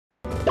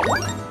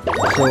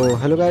So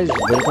hello guys,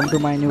 welcome to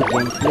my new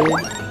gameplay.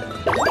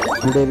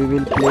 Today we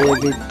will play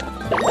with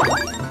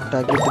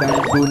Tagit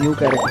and two new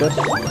characters.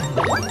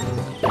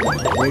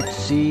 Let's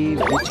see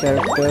which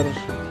character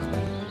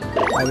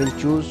I will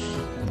choose.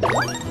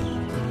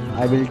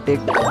 I will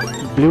take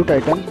Blue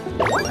Titan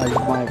as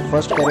my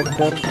first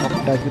character of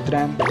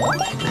Tagitram.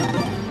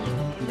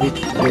 With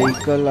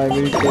vehicle I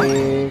will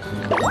take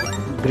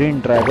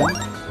Green Dragon.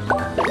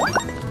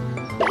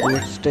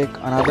 Let's take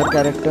another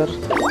character.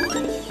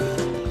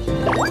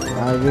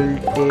 I will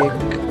take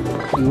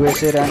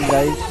USA Ran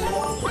guys.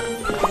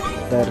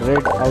 The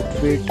red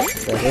outfit,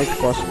 the red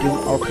costume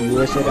of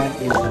USA Ran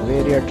is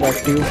very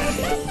attractive.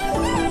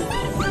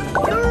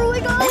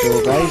 So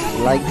guys,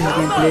 like this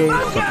gameplay,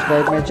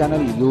 subscribe my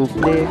channel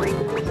Uplay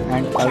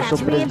and also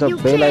press the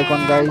bell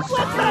icon guys.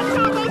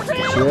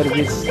 Share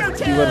with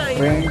your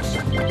friends.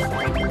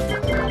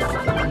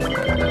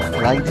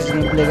 Like this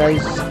gameplay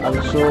guys,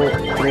 also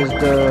press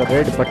the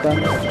red button,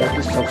 that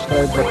is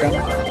subscribe button.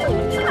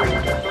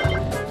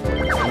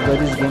 Enjoy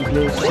this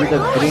gameplay, see the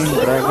green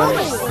dragon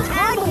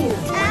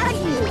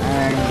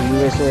and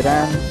USA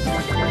Ran.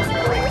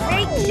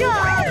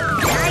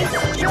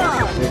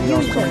 Very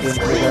awesome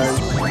gameplay guys.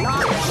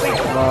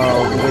 Wow,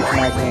 great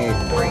magnet.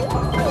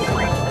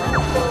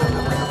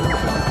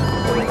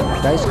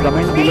 Guys,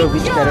 comment below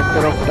which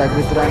character of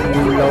Tagitran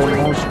you love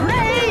most.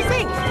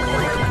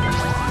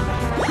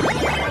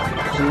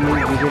 See,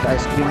 we get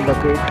ice cream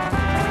bucket.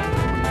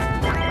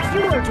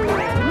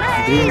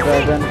 Green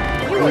Dragon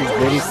is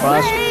very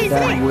fast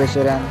than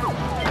USA Ran.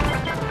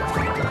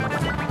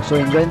 So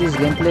enjoy this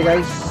gameplay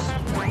guys.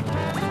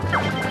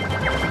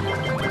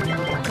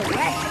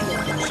 Collect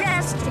the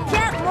chest to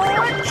get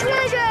more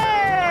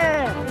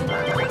treasure!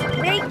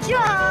 Great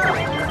job!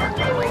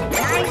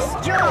 Nice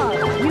job!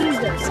 Use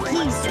those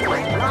keys to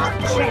unlock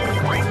chests.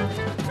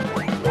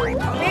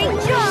 Great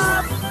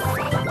job!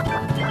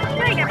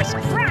 I got a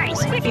surprise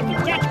if you can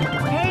catch me.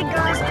 Hey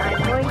guys, I'm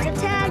going to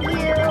tag you.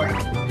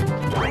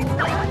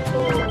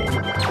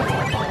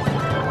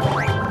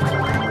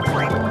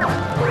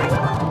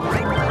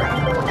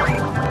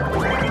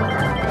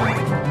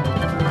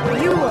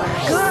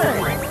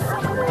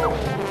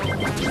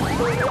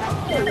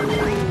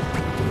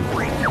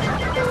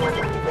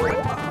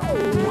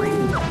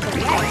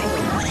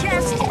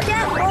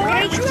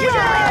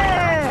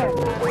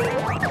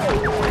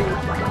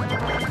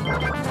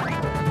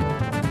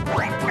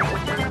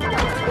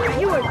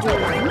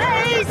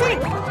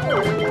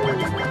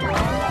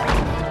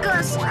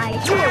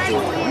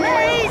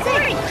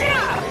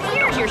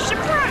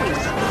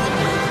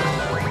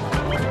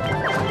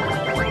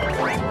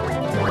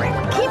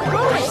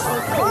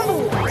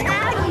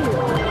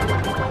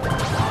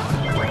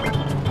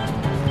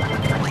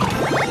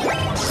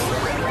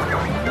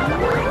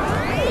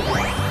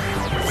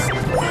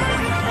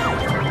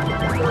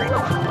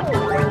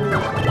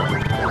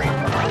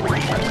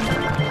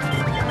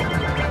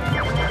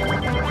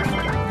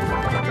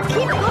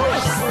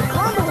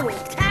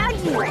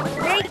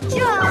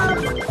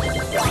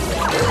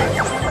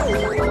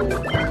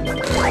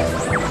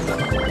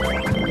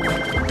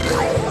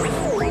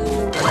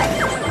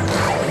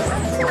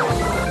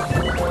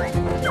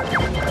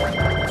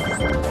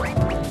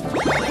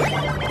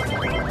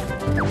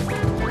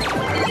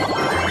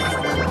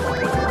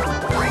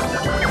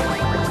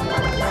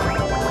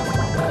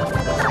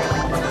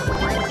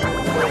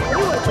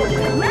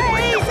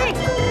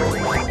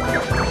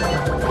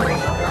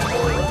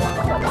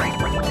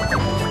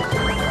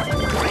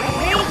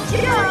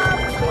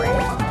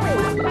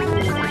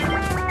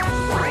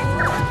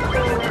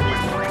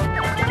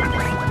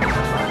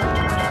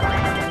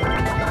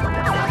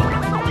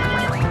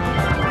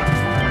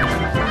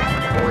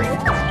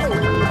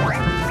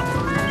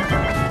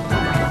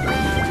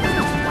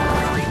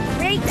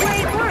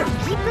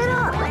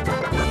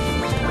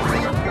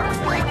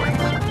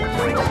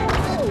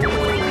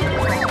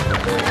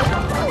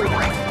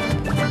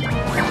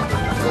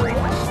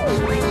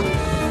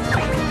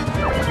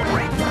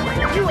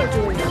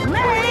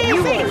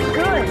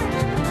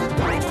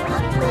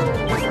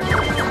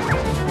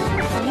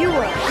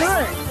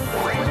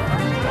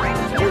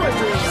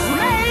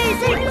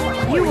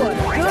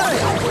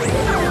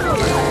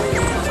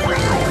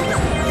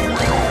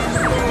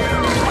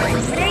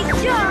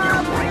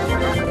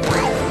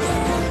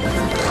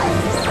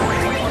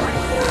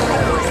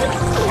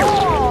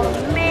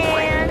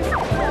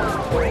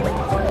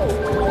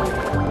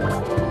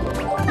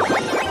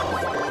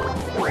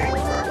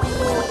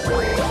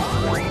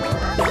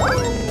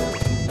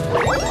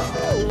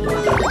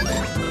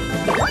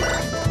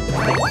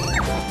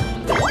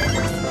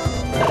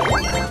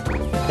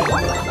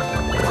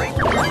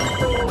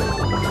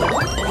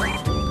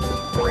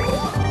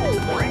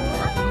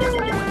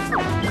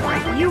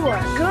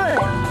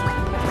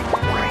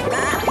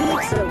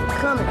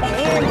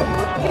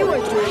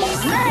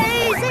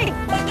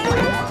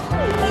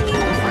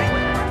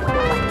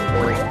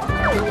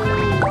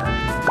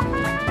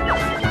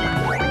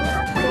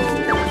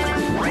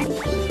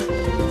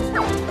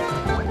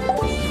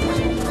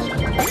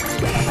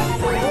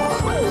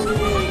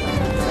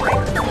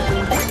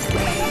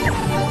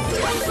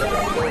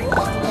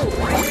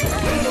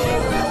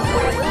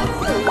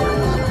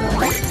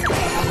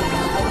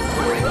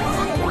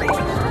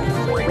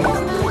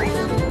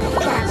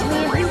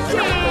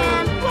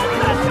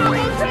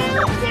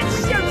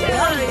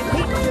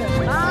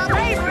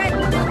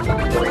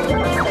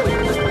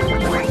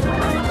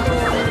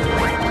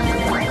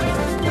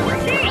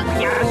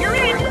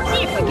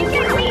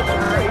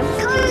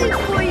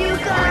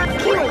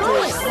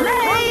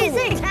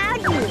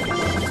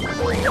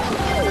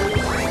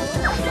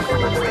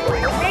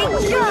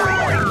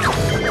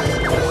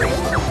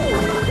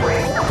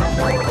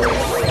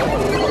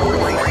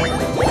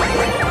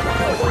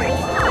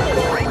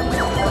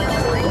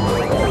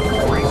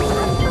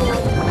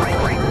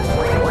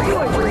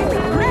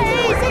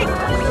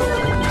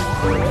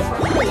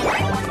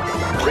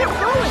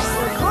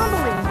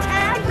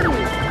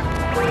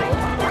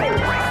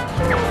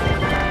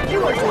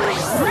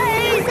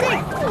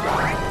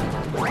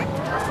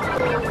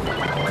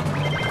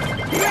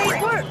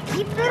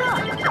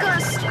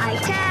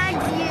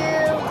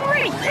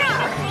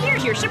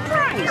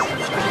 surprise.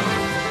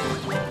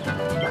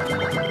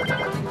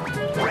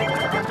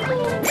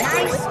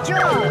 Nice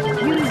job!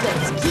 Use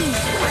those keys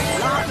to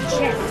unlock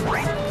chests.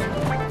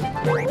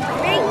 Great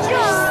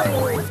job!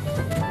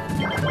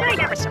 I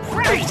have a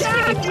surprise.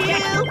 Tag you!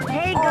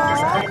 Hey guys,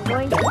 I'm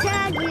going to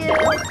tag you!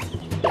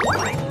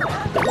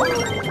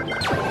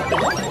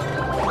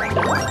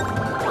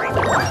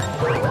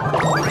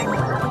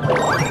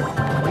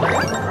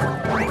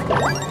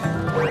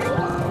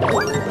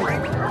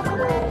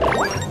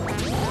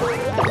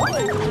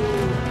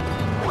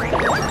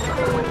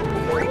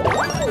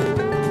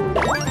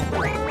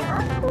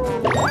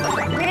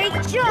 Great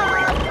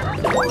job!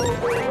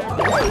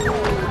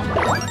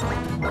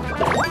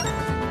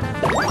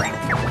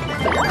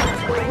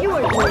 You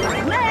are doing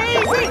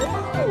amazing!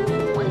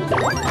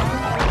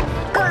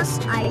 Gus,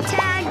 I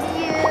tagged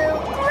you!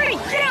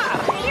 Great job.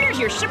 Here's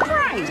your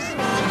surprise.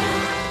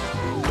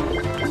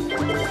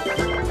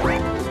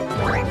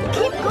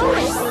 Keep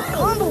going, or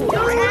Combo will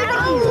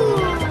tag you!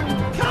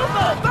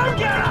 Combo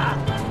bunga!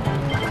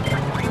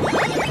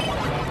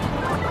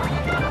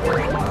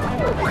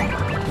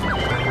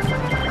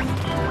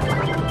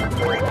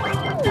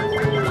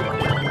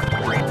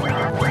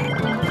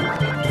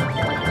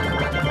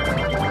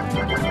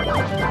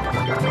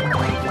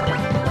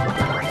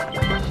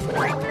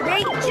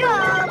 Great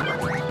job!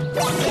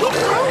 Keep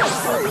going,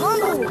 or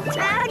Combo will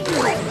tag you!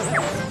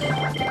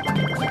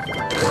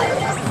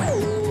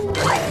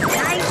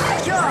 Nice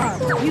job!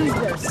 Use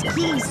those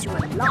keys to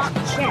unlock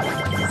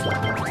chests.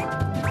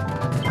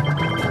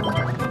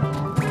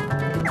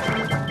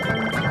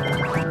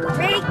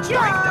 Great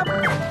job!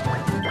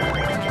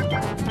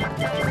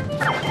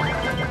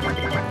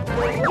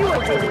 You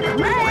are doing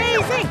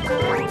amazing!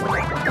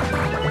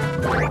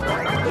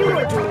 You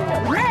are doing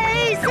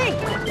amazing!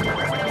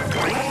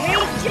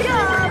 Great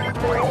job!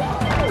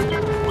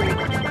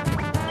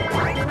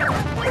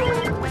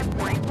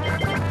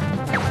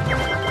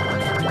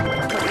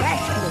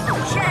 Collect the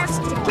chest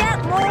to get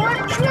more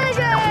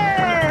treasure!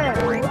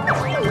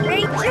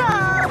 Great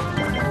job!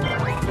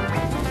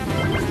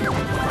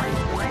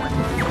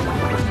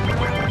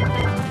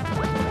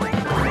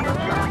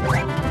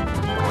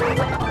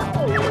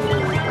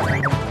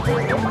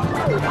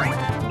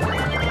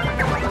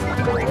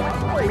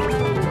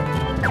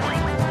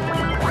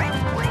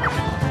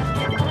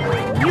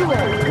 You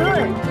are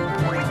good!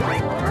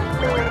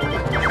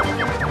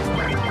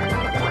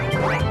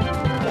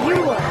 You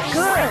are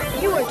good!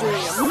 You are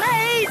doing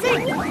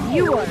amazing!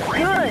 You are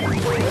good!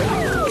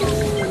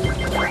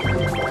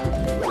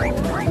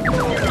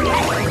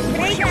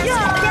 Great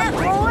job! Get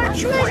more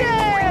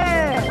treasure!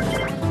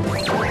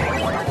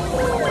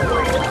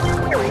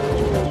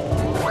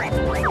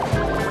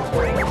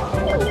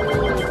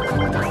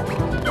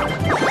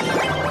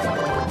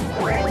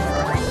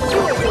 You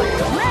are doing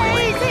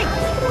amazing!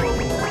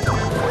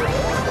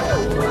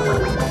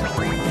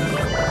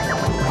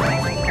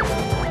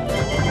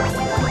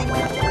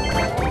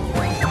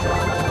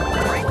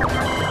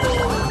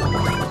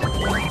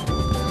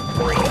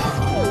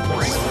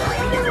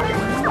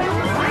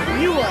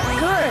 You are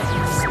good!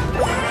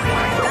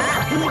 That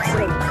pizza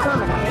will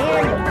come in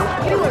handy!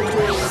 You are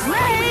doing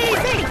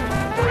amazing!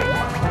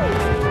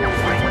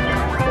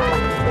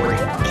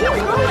 Keep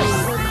going!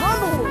 The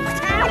combo will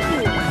tag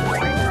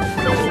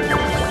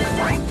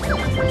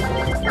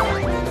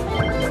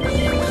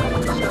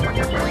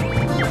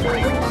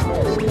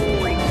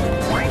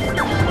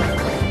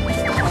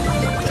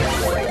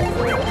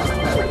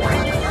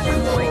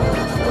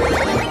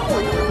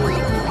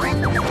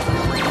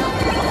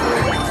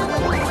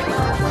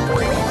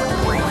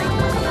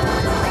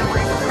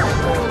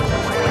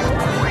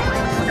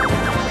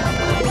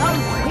Yum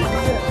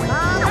pizza,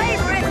 my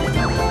favorite!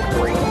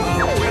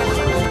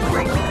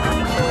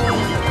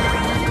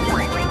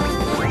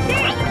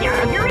 There you go.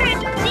 You're in.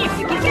 See if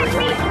you can catch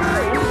me.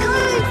 I'm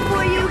coming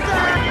for you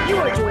guys! You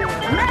are doing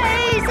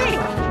amazing!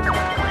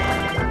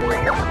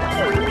 Great work!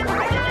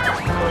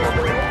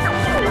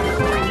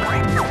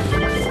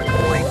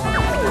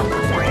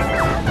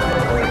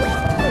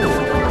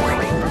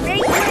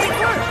 Keep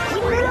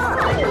it up!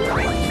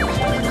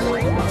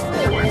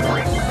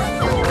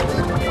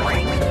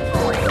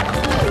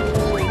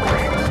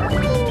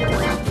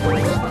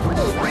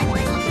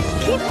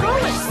 Keep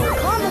going!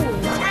 Combo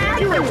will tag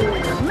you! You are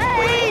doing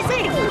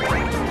amazing!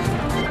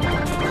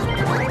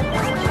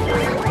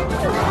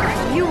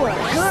 You are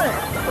good!